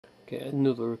Okay,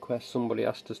 another request somebody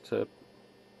asked us to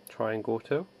try and go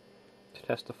to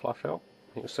test the flash out.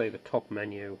 You can see the top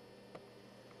menu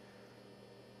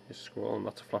is scrolling.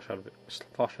 That's a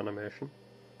flash animation,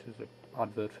 which is an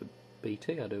advert for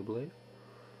BT, I do believe.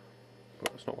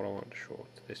 But that's not what I wanted to show.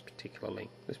 It's this particular link,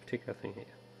 this particular thing here.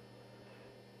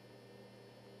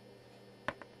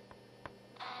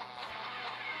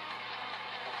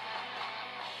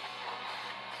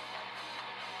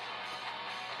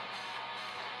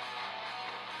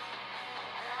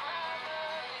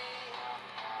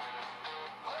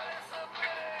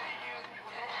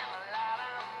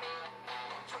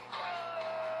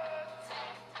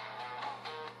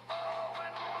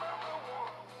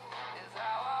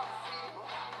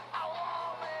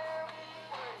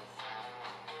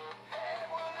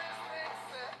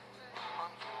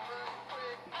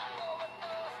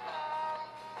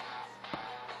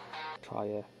 Try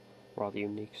a rather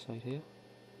unique site here.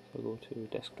 So go to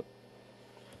desktop.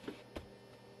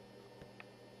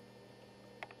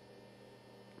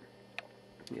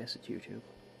 Yes, it's YouTube.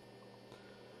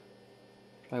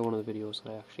 Try one of the videos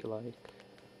that I actually like.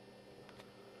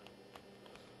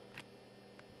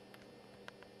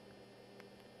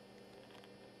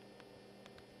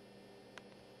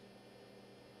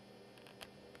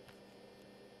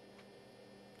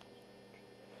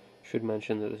 Should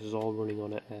mention that this is all running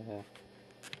on a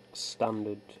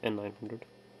standard N900.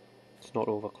 It's not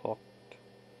overclocked,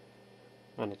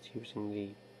 and it's using the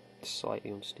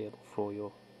slightly unstable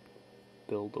Froyo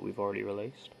build that we've already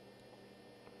released.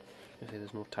 You see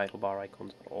there's no title bar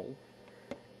icons at all.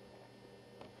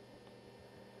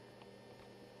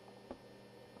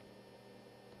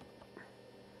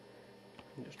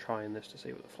 I'm just trying this to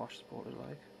see what the flash support is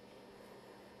like.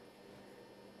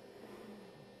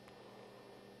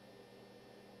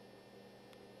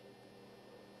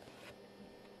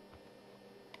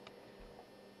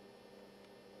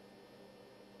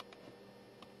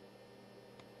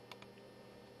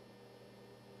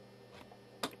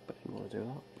 But I didn't want to do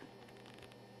that.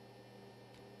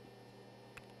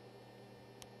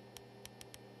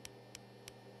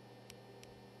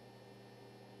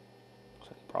 So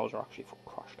the browser actually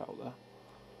crashed out there.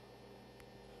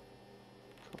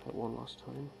 Try it one last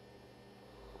time.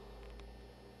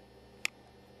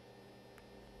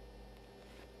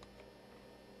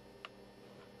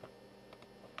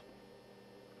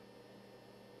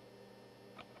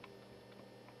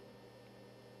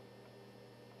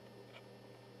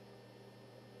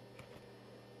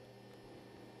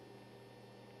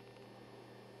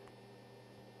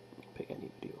 Pick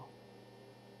any video.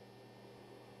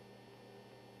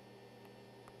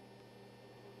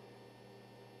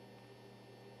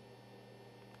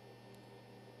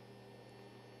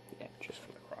 Yeah, just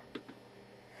for the crack.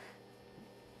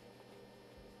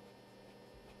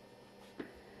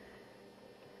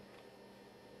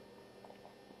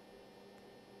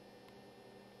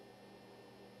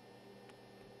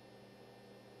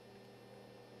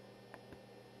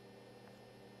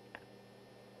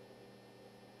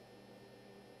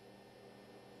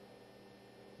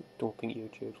 Don't think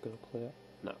YouTube's going to play it.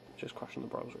 No, just crashing the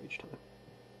browser each time.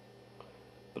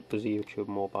 But there's a YouTube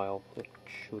mobile that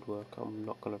should work. I'm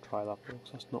not going to try that because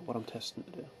that's not what I'm testing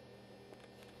today.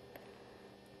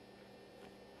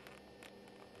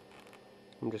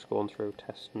 I'm just going through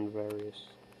testing various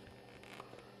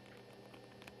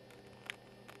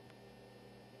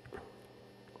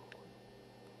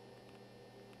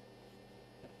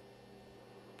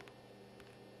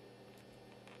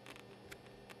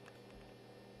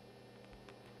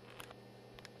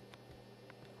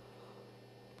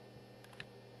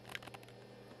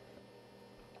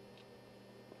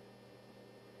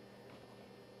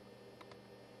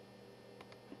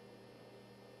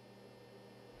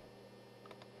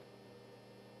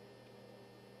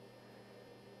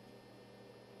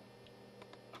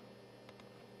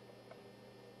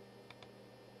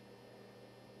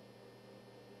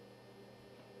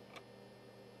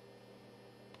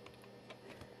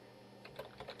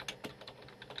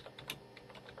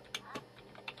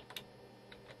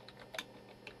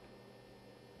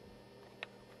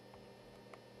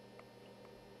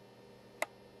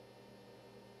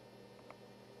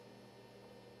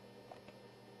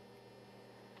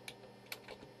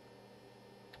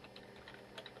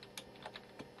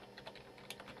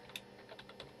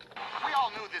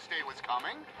This day was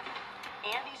coming.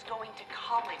 Andy's going to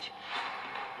college.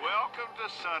 Welcome to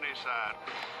Sunnyside.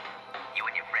 You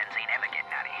and your friends ain't ever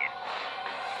getting out of here.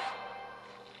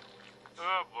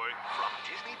 Oh boy. From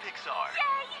Disney Pixar.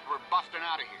 Yay! We're busting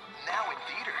out of here. Now in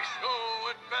theaters.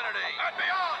 Oh, Infinity. And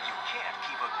beyond. You can't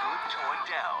keep a good toy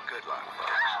down. Good luck,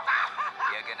 folks.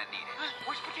 You're gonna need it.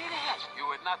 Where's Potato Head?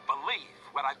 would not believe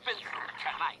what I've been through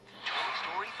tonight. Toy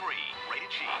Story 3,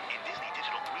 rated G, in Disney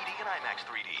Digital 3D and IMAX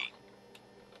 3D.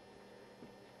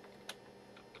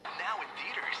 Now in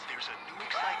theaters, there's a new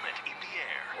excitement in the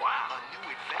air. Wow. A new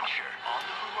adventure on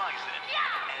the horizon.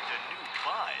 Yeah. And a new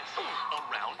buzz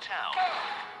around town.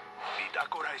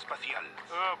 Bitácora Espacial.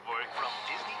 Oh, boy. From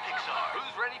Disney Pixar.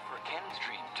 Who's ready for Ken's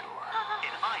dream tour?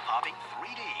 In eye-popping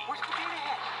 3D. What's the date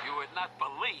ahead? You would not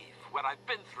believe what I've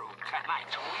been through tonight.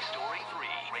 Toy Story 3,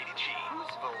 rated G. Who's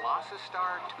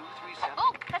Velocitar 237?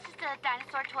 Oh, that's just a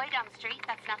dinosaur toy down the street.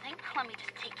 That's nothing. Let me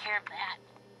just take care of that.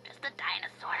 Just a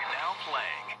dinosaur. Now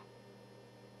playing.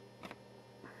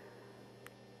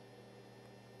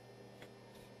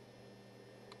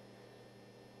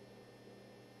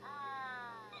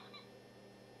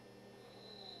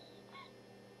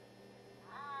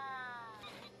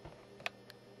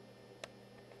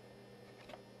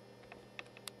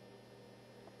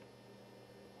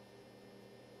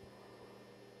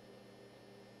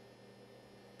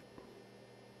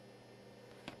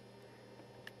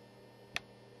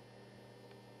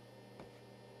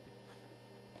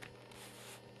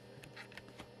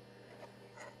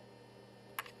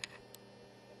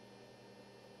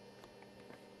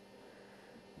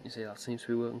 You see, that seems to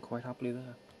be working quite happily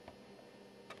there.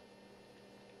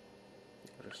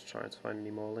 I'll just try and find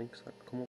any more links that come up.